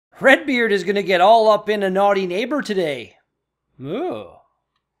Redbeard is gonna get all up in a naughty neighbor today. Ooh.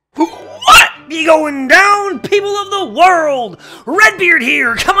 What be going down, people of the world? Redbeard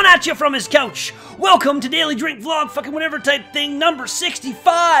here, coming at you from his couch. Welcome to Daily Drink Vlog, fucking whatever type thing, number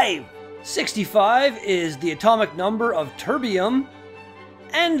 65. 65 is the atomic number of terbium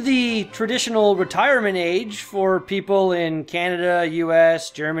and the traditional retirement age for people in Canada, US,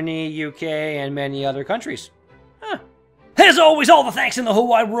 Germany, UK, and many other countries. Huh. As always, all the thanks in the whole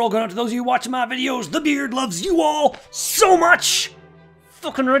wide world going out to those of you watching my videos. The beard loves you all so much.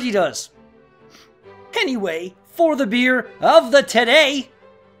 Fucking right he does. Anyway, for the beer of the today,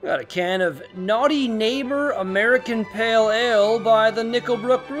 we got a can of Naughty Neighbor American Pale Ale by the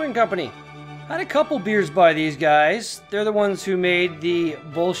Brook Brewing Company. Had a couple beers by these guys. They're the ones who made the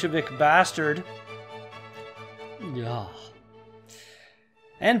Bolshevik Bastard. Yeah.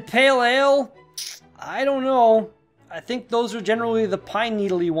 And Pale Ale, I don't know. I think those are generally the pine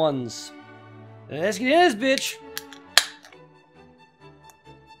needly ones. Let's get in this bitch.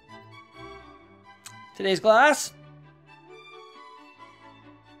 Today's glass.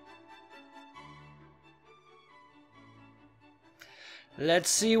 Let's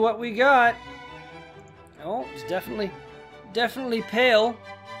see what we got. Oh, it's definitely pale.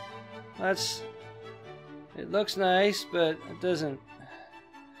 It looks nice, but it doesn't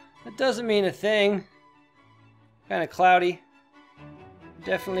mean a thing. Kind of cloudy.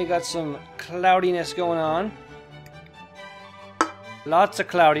 Definitely got some cloudiness going on. Lots of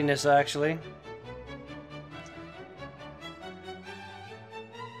cloudiness, actually.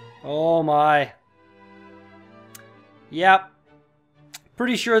 Oh my. Yep.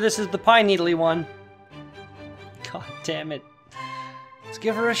 Pretty sure this is the pine needly one. God damn it. Let's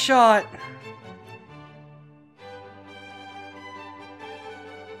give her a shot.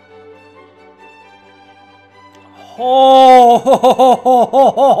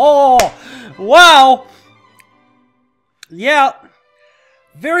 Oh, wow. Yeah.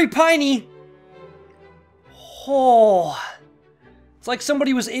 Very piney. Oh. It's like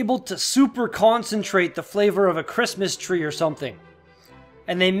somebody was able to super concentrate the flavor of a Christmas tree or something.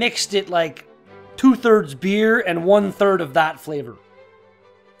 And they mixed it like 2/3 beer and 1/3 of that flavor.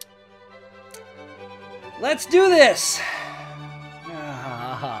 Let's do this!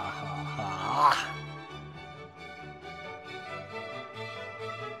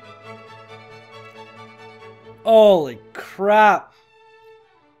 Holy crap!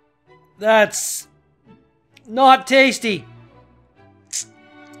 That's not tasty!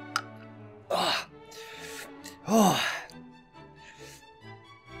 Oh.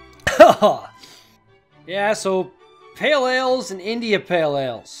 Oh. Yeah, so pale ales and India pale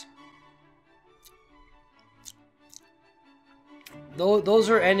ales. Those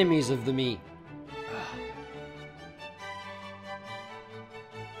are enemies of the me.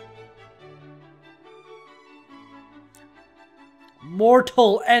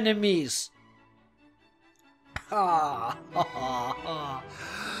 Mortal enemies.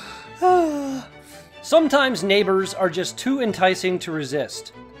 Sometimes neighbors are just too enticing to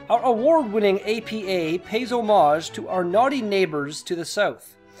resist. Our award-winning APA pays homage to our naughty neighbors to the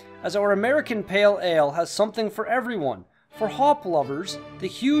south, as our American Pale Ale has something for everyone. For hop lovers, the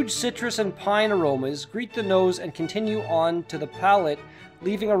huge citrus and pine aromas greet the nose and continue on to the palate,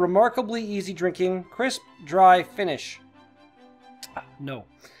 leaving a remarkably easy drinking, crisp, dry finish. No.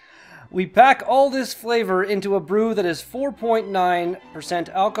 We pack all this flavor into a brew that is 4.9%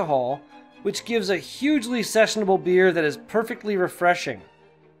 alcohol, which gives a hugely sessionable beer that is perfectly refreshing.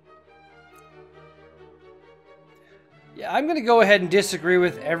 Yeah, I'm going to go ahead and disagree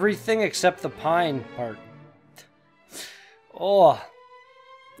with everything except the pine part. Oh,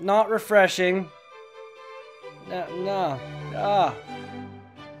 not refreshing. No.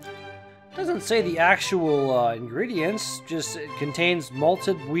 Doesn't say the actual ingredients, just it contains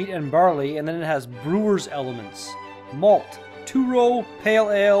malted wheat and barley, and then it has brewer's elements. Malt, two-row, pale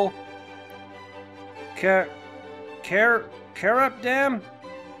ale, caradam?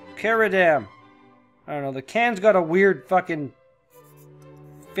 I don't know, the can's got a weird fucking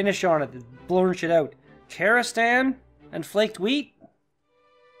finish on it, blurring shit out. Caristan and flaked wheat?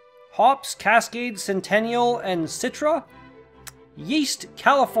 Hops, Cascade, Centennial, and Citra? Yeast,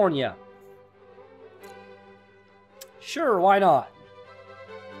 California. Sure, why not?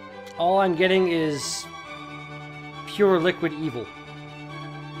 All I'm getting is pure liquid evil.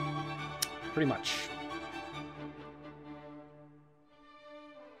 Pretty much.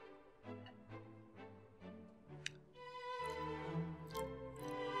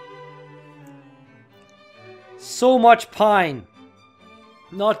 So much pine.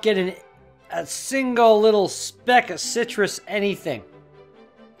 Not getting a single little speck of citrus anything.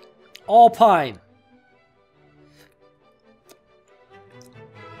 All pine.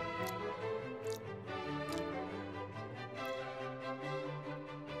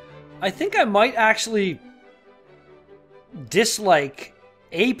 I think I might actually dislike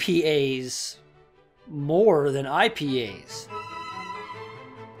APAs more than IPAs.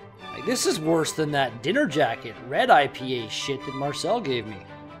 Like, this is worse than that Dinner Jacket red IPA shit that Marcel gave me.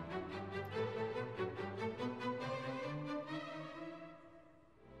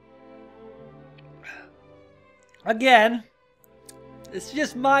 Again, it's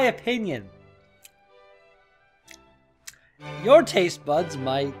just my opinion. Your taste buds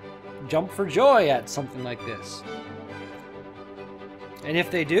might jump for joy at something like this. And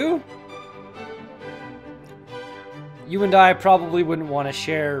if they do, you and I probably wouldn't want to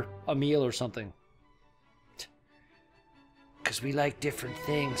share a meal or something. Because we like different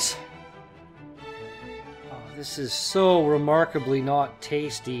things. Oh, this is so remarkably not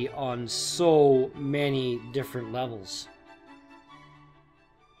tasty on so many different levels.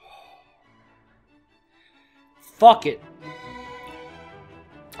 Fuck it.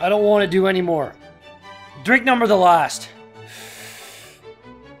 I don't want to do any more. Drink number the last.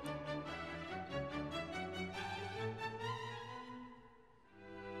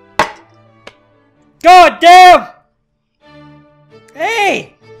 God damn!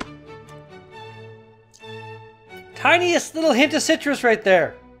 Hey! Tiniest little hint of citrus right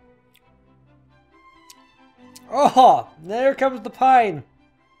there. Oh, there comes the pine.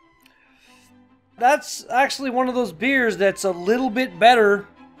 That's actually one of those beers that's a little bit better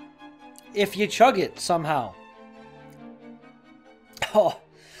if you chug it somehow. Oh,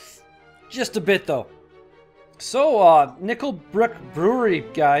 just a bit though. So, Nickel Brook Brewery,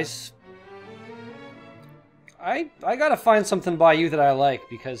 guys. I gotta find something by you that I like,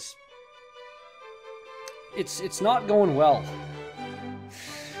 because it's not going well.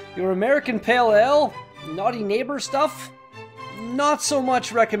 Your American Pale Ale, Naughty Neighbor stuff, not so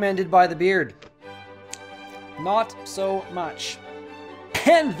much recommended by the beard. Not so much.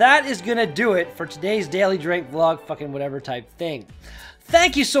 And that is gonna do it for today's daily drink vlog, fucking whatever type thing.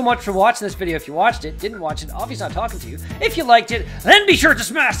 Thank you so much for watching this video. If you watched it, didn't watch it, obviously not talking to you. If you liked it, then be sure to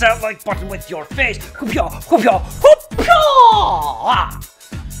smash that like button with your face.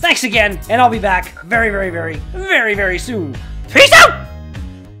 Thanks again, and I'll be back very, very, very, very, very soon. Peace out!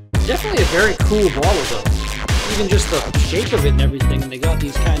 Definitely a very cool bottle though. Even just the shape of it and everything, and they got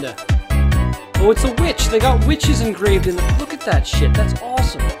these kind of... Oh, it's a witch. They got witches engraved in the... Look at that shit. That's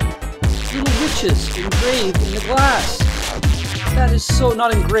awesome. Little witches engraved in the glass. That is so...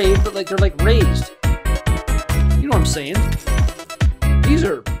 Not engraved, but like they're like raised. You know what I'm saying? These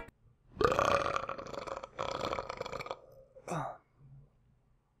are...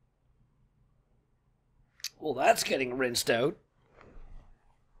 Well, that's getting rinsed out.